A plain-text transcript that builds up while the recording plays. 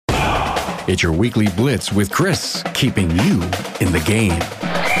It's your weekly blitz with Chris, keeping you in the game.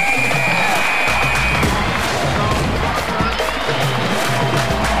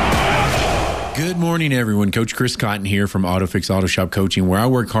 Good morning, everyone. Coach Chris Cotton here from AutoFix Auto Shop Coaching, where I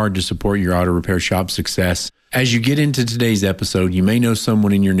work hard to support your auto repair shop success. As you get into today's episode, you may know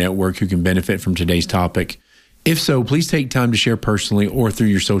someone in your network who can benefit from today's topic. If so, please take time to share personally or through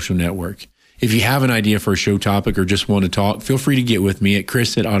your social network. If you have an idea for a show topic or just want to talk, feel free to get with me at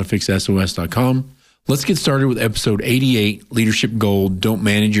chris@autofixsos.com. Let's get started with episode 88, Leadership Gold, Don't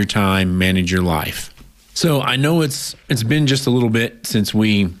Manage Your Time, Manage Your Life. So I know it's been just a little bit since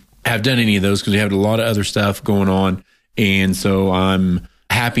we have done any of those because we have a lot of other stuff going on. And so I'm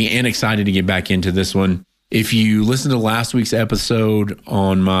happy and excited to get back into this one. If you listen to last week's episode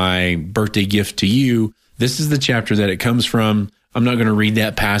on my birthday gift to you, this is the chapter that it comes from. I'm not going to read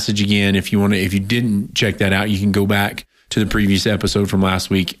that passage again. If you didn't check that out, you can go back to the previous episode from last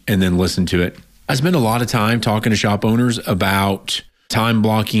week and then listen to it. I spend a lot of time talking to shop owners about time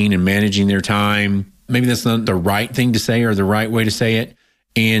blocking and managing their time. Maybe that's not the right thing to say or the right way to say it.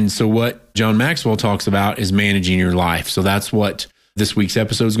 And so what John Maxwell talks about is managing your life. So that's what this week's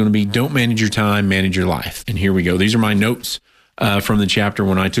episode is going to be. Don't manage your time, manage your life. And here we go. These are my notes from the chapter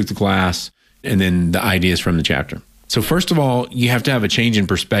when I took the class, and then the ideas from the chapter. So first of all, you have to have a change in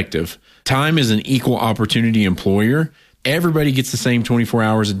perspective. Time is an equal opportunity employer. Everybody gets the same 24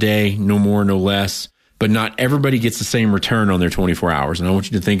 hours a day, no more, no less, but not everybody gets the same return on their 24 hours. And I want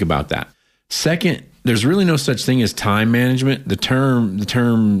you to think about that. Second, there's really no such thing as time management. The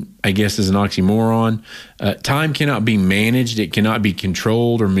term, I guess, is an oxymoron. Time cannot be managed. It cannot be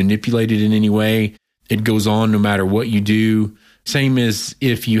controlled or manipulated in any way. It goes on no matter what you do. Same as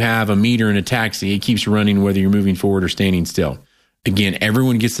if you have a meter in a taxi, it keeps running whether you're moving forward or standing still. Again,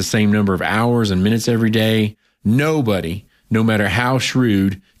 everyone gets the same number of hours and minutes every day. Nobody, no matter how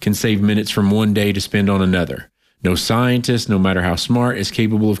shrewd, can save minutes from one day to spend on another. No scientist, no matter how smart, is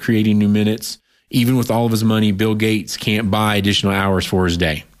capable of creating new minutes. Even with all of his money, Bill Gates can't buy additional hours for his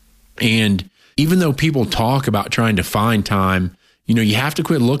day. And even though people talk about trying to find time, you have to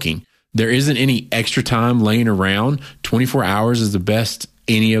quit looking. There isn't any extra time laying around. 24 hours is the best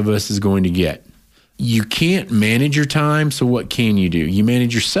any of us is going to get. You can't manage your time, so what can you do? You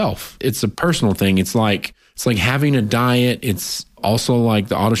manage yourself. It's a personal thing. It's like having a diet. It's also like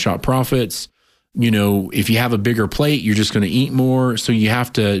the auto shop profits. If you have a bigger plate, you're just going to eat more. So you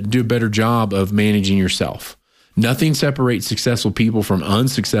have to do a better job of managing yourself. Nothing separates successful people from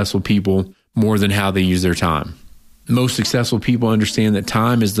unsuccessful people more than how they use their time. Most successful people understand that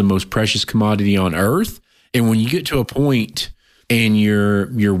time is the most precious commodity on earth. And when you get to a point and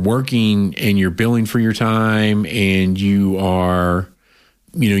you're working and you're billing for your time and you are,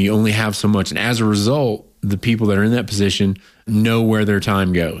 you only have so much. And as a result, the people that are in that position know where their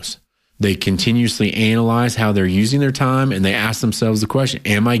time goes. They continuously analyze how they're using their time and they ask themselves the question,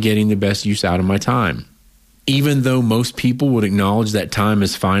 am I getting the best use out of my time? Even though most people would acknowledge that time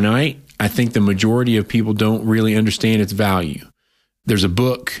is finite, I think the majority of people don't really understand its value. There's a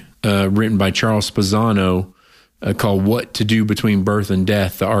book written by Charles Spezzano called What to Do Between Birth and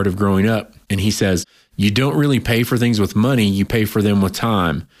Death, The Art of Growing Up. And he says, you don't really pay for things with money, you pay for them with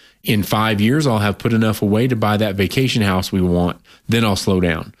time. In 5 years, I'll have put enough away to buy that vacation house we want. Then I'll slow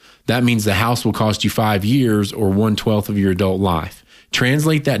down. That means the house will cost you 5 years or 1/12 of your adult life.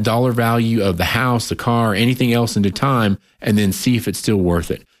 Translate that dollar value of the house, the car, anything else into time, and then see if it's still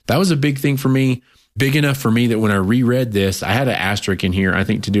worth it. That was a big thing for me, big enough for me that when I reread this, I had an asterisk in here, I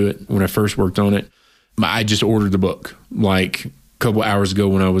think, to do it when I first worked on it. I just ordered the book like a couple hours ago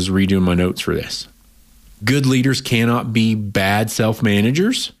when I was redoing my notes for this. Good leaders cannot be bad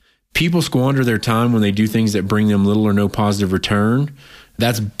self-managers. People squander their time when they do things that bring them little or no positive return.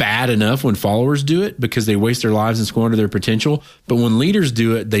 That's bad enough when followers do it because they waste their lives and squander their potential. But when leaders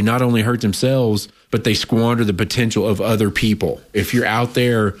do it, they not only hurt themselves, but they squander the potential of other people. If you're out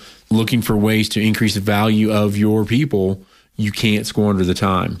there looking for ways to increase the value of your people, you can't squander the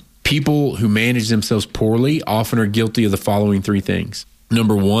time. People who manage themselves poorly often are guilty of the following three things.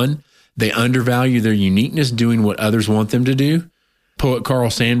 Number one, they undervalue their uniqueness doing what others want them to do. Poet Carl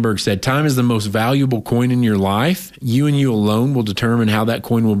Sandburg said, time is the most valuable coin in your life. You and you alone will determine how that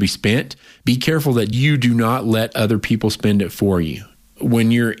coin will be spent. Be careful that you do not let other people spend it for you. When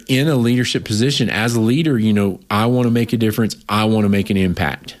you're in a leadership position as a leader, I want to make a difference. I want to make an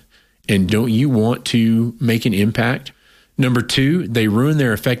impact. And don't you want to make an impact? Number two, they ruin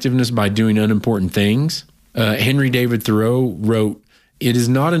their effectiveness by doing unimportant things. Henry David Thoreau wrote, it is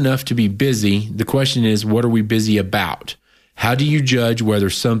not enough to be busy. The question is, what are we busy about? How do you judge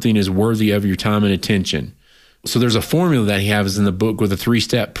whether something is worthy of your time and attention? So there's a formula that he has in the book with a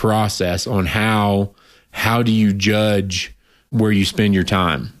 3-step process on how do you judge where you spend your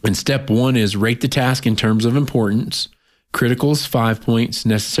time. And step 1 is rate the task in terms of importance. Critical is 5 points,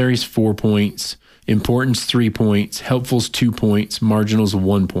 necessary is 4 points, importance 3 points, helpful is 2 points, marginal is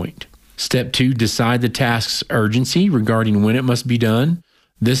 1 point. Step 2, decide the task's urgency regarding when it must be done.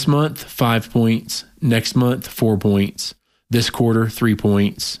 This month, 5 points. Next month, 4 points. This quarter, 3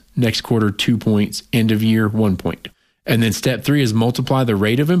 points. Next quarter, 2 points. End of year, 1 point. And then step 3 is multiply the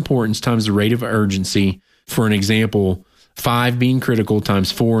rate of importance times the rate of urgency. For an example, 5 being critical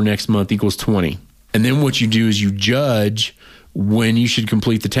times 4 next month equals 20. And then what you do is you judge when you should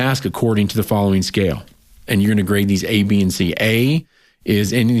complete the task according to the following scale. And you're going to grade these A, B, and C. A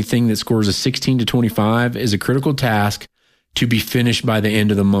is anything that scores a 16 to 25 is a critical task to be finished by the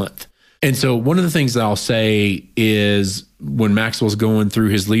end of the month. And so one of the things that I'll say is when Maxwell's going through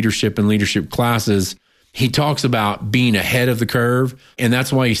his leadership and leadership classes, he talks about being ahead of the curve. And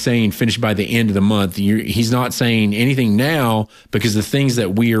that's why he's saying finish by the end of the month. He's not saying anything now because the things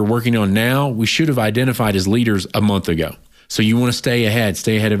that we are working on now, we should have identified as leaders a month ago. So you want to stay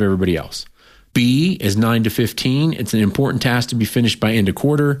ahead of everybody else. B is 9 to 15. It's an important task to be finished by end of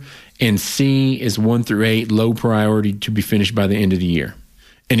quarter. And C is 1 through 8, low priority to be finished by the end of the year.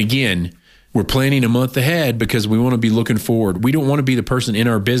 And again, we're planning a month ahead because we want to be looking forward. We don't want to be the person in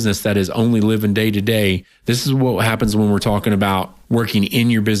our business that is only living day to day. This is what happens when we're talking about working in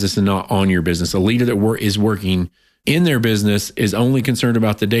your business and not on your business. A leader that is working in their business is only concerned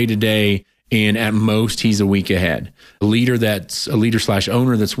about the day to day, and at most he's a week ahead. A leader that's a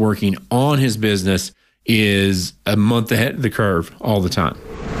leader/owner that's working on his business is a month ahead of the curve all the time.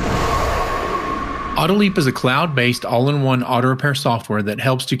 AutoLeap is a cloud-based, all-in-one auto repair software that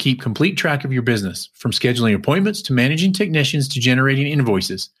helps to keep complete track of your business, from scheduling appointments to managing technicians to generating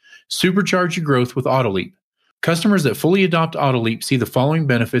invoices. Supercharge your growth with AutoLeap. Customers that fully adopt AutoLeap see the following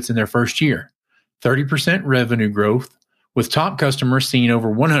benefits in their first year: 30% revenue growth, with top customers seeing over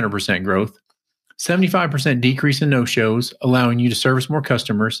 100% growth, 75% decrease in no-shows, allowing you to service more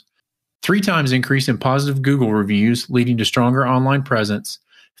customers, 3 times increase in positive Google reviews, leading to stronger online presence,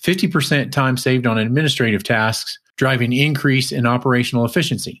 50% time saved on administrative tasks, driving increase in operational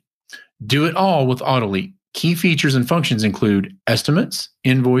efficiency. Do it all with AutoLeap. Key features and functions include estimates,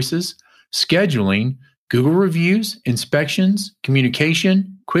 invoices, scheduling, Google reviews, inspections,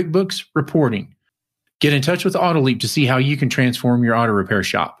 communication, QuickBooks, reporting. Get in touch with AutoLeap to see how you can transform your auto repair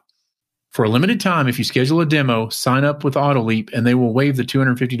shop. For a limited time, if you schedule a demo, sign up with AutoLeap and they will waive the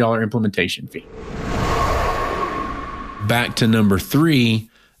 $250 implementation fee. Back to number 3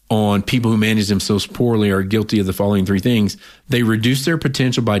 on people who manage themselves poorly are guilty of the following 3 things. They reduce their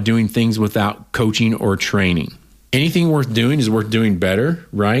potential by doing things without coaching or training. Anything worth doing is worth doing better,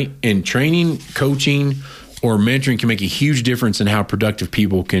 right? And training, coaching, or mentoring can make a huge difference in how productive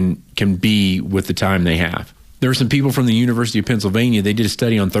people can be with the time they have. There were some people from the University of Pennsylvania. They did a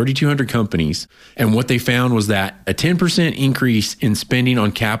study on 3,200 companies, and what they found was that a 10% increase in spending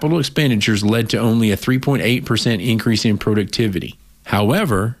on capital expenditures led to only a 3.8% increase in productivity.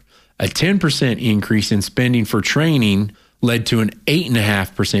 However, a 10% increase in spending for training led to an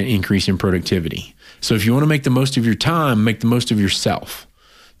 8.5% increase in productivity. So if you want to make the most of your time, make the most of yourself.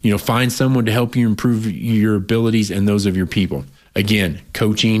 Find someone to help you improve your abilities and those of your people. Again,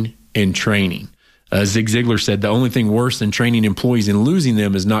 coaching and training. Zig Ziglar said the only thing worse than training employees and losing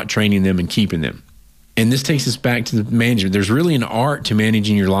them is not training them and keeping them. And this takes us back to the management. There's really an art to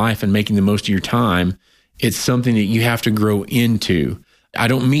managing your life and making the most of your time. It's something that you have to grow into. I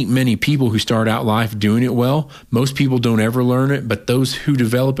don't meet many people who start out life doing it well. Most people don't ever learn it, but those who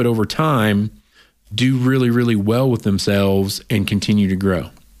develop it over time do really, really well with themselves and continue to grow.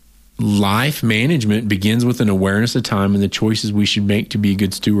 Life management begins with an awareness of time and the choices we should make to be a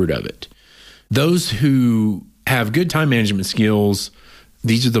good steward of it. Those who have good time management skills,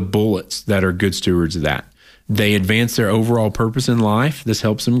 these are the bullets that are good stewards of that. They advance their overall purpose in life. This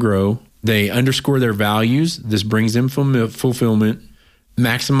helps them grow. They underscore their values. This brings them fulfillment.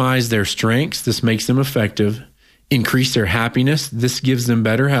 Maximize their strengths. This makes them effective. Increase their happiness. This gives them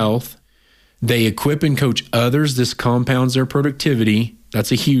better health. They equip and coach others. This compounds their productivity.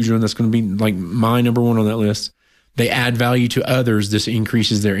 That's a huge one. That's going to be like my number 1 on that list. They add value to others. This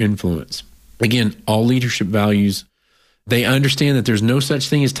increases their influence. Again, all leadership values. They understand that there's no such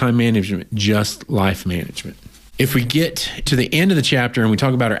thing as time management, just life management. If we get to the end of the chapter and we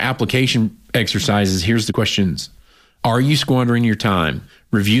talk about our application exercises, here's the questions. Are you squandering your time?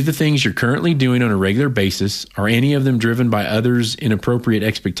 Review the things you're currently doing on a regular basis. Are any of them driven by others' inappropriate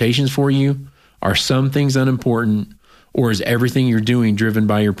expectations for you? Are some things unimportant? Or is everything you're doing driven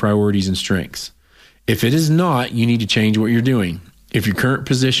by your priorities and strengths? If it is not, you need to change what you're doing. If your current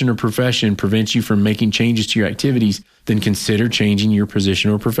position or profession prevents you from making changes to your activities, then consider changing your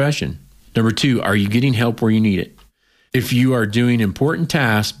position or profession. Number 2, are you getting help where you need it? If you are doing important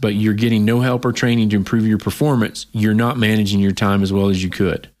tasks, but you're getting no help or training to improve your performance, you're not managing your time as well as you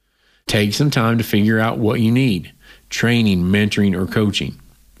could. Take some time to figure out what you need: training, mentoring, or coaching.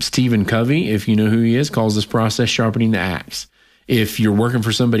 Stephen Covey, if you know who he is, calls this process sharpening the axe. If you're working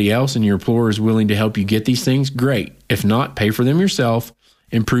for somebody else and your employer is willing to help you get these things, great. If not, pay for them yourself.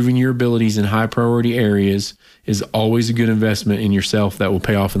 Improving your abilities in high priority areas is always a good investment in yourself that will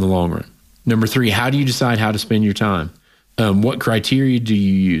pay off in the long run. Number 3, how do you decide how to spend your time? What criteria do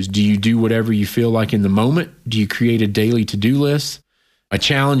you use? Do you do whatever you feel like in the moment? Do you create a daily to-do list? I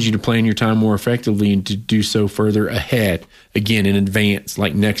challenge you to plan your time more effectively and to do so further ahead, again, in advance,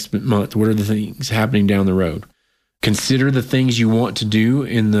 like next month. What are the things happening down the road? Consider the things you want to do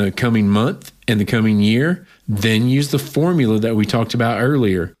in the coming month and the coming year. Then use the formula that we talked about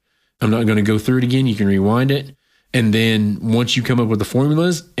earlier. I'm not going to go through it again. You can rewind it. And then once you come up with the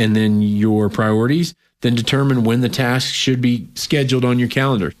formulas and then your priorities, then determine when the tasks should be scheduled on your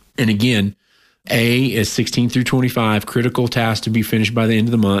calendar. And again, A is 16 through 25, critical tasks to be finished by the end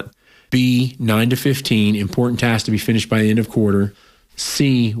of the month. B, 9 to 15, important tasks to be finished by the end of quarter.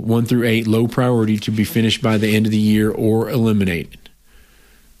 C, 1 through 8, low priority to be finished by the end of the year or eliminated.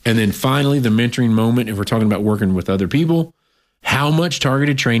 And then finally, the mentoring moment, if we're talking about working with other people, how much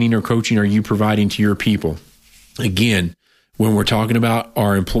targeted training or coaching are you providing to your people? Again, when we're talking about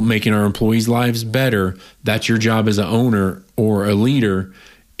making our employees' lives better, that's your job as an owner or a leader,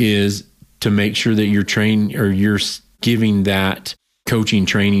 is to make sure that you're training or you're giving that coaching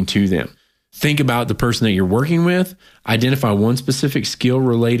training to them. Think about the person that you're working with. Identify one specific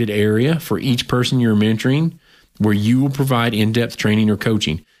skill-related area for each person you're mentoring where you will provide in-depth training or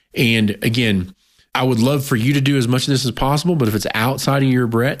coaching. And again, I would love for you to do as much of this as possible, but if it's outside of your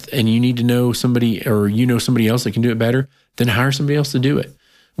breadth and you need to know somebody or you know somebody else that can do it better, then hire somebody else to do it.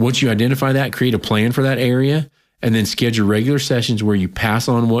 Once you identify that, create a plan for that area, and then schedule regular sessions where you pass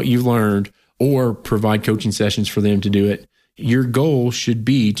on what you've learned or provide coaching sessions for them to do it. Your goal should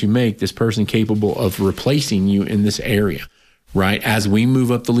be to make this person capable of replacing you in this area, right? As we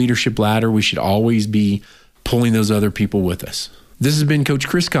move up the leadership ladder, we should always be pulling those other people with us. This has been Coach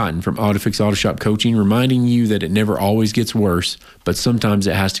Chris Cotton from AutoFix Auto Shop Coaching, reminding you that it never always gets worse, but sometimes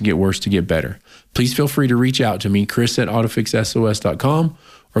it has to get worse to get better. Please feel free to reach out to me, chris@autofixsos.com,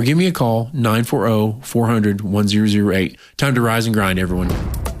 or give me a call, 940-400-1008. Time to rise and grind, everyone.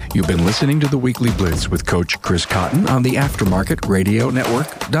 You've been listening to the Weekly Blitz with Coach Chris Cotton on the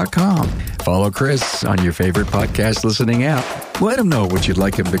AftermarketRadioNetwork.com. Follow Chris on your favorite podcast listening app. Let him know what you'd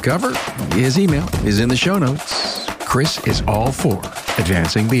like him to cover. His email is in the show notes. Chris is all for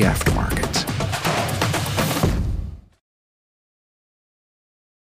advancing the aftermarket.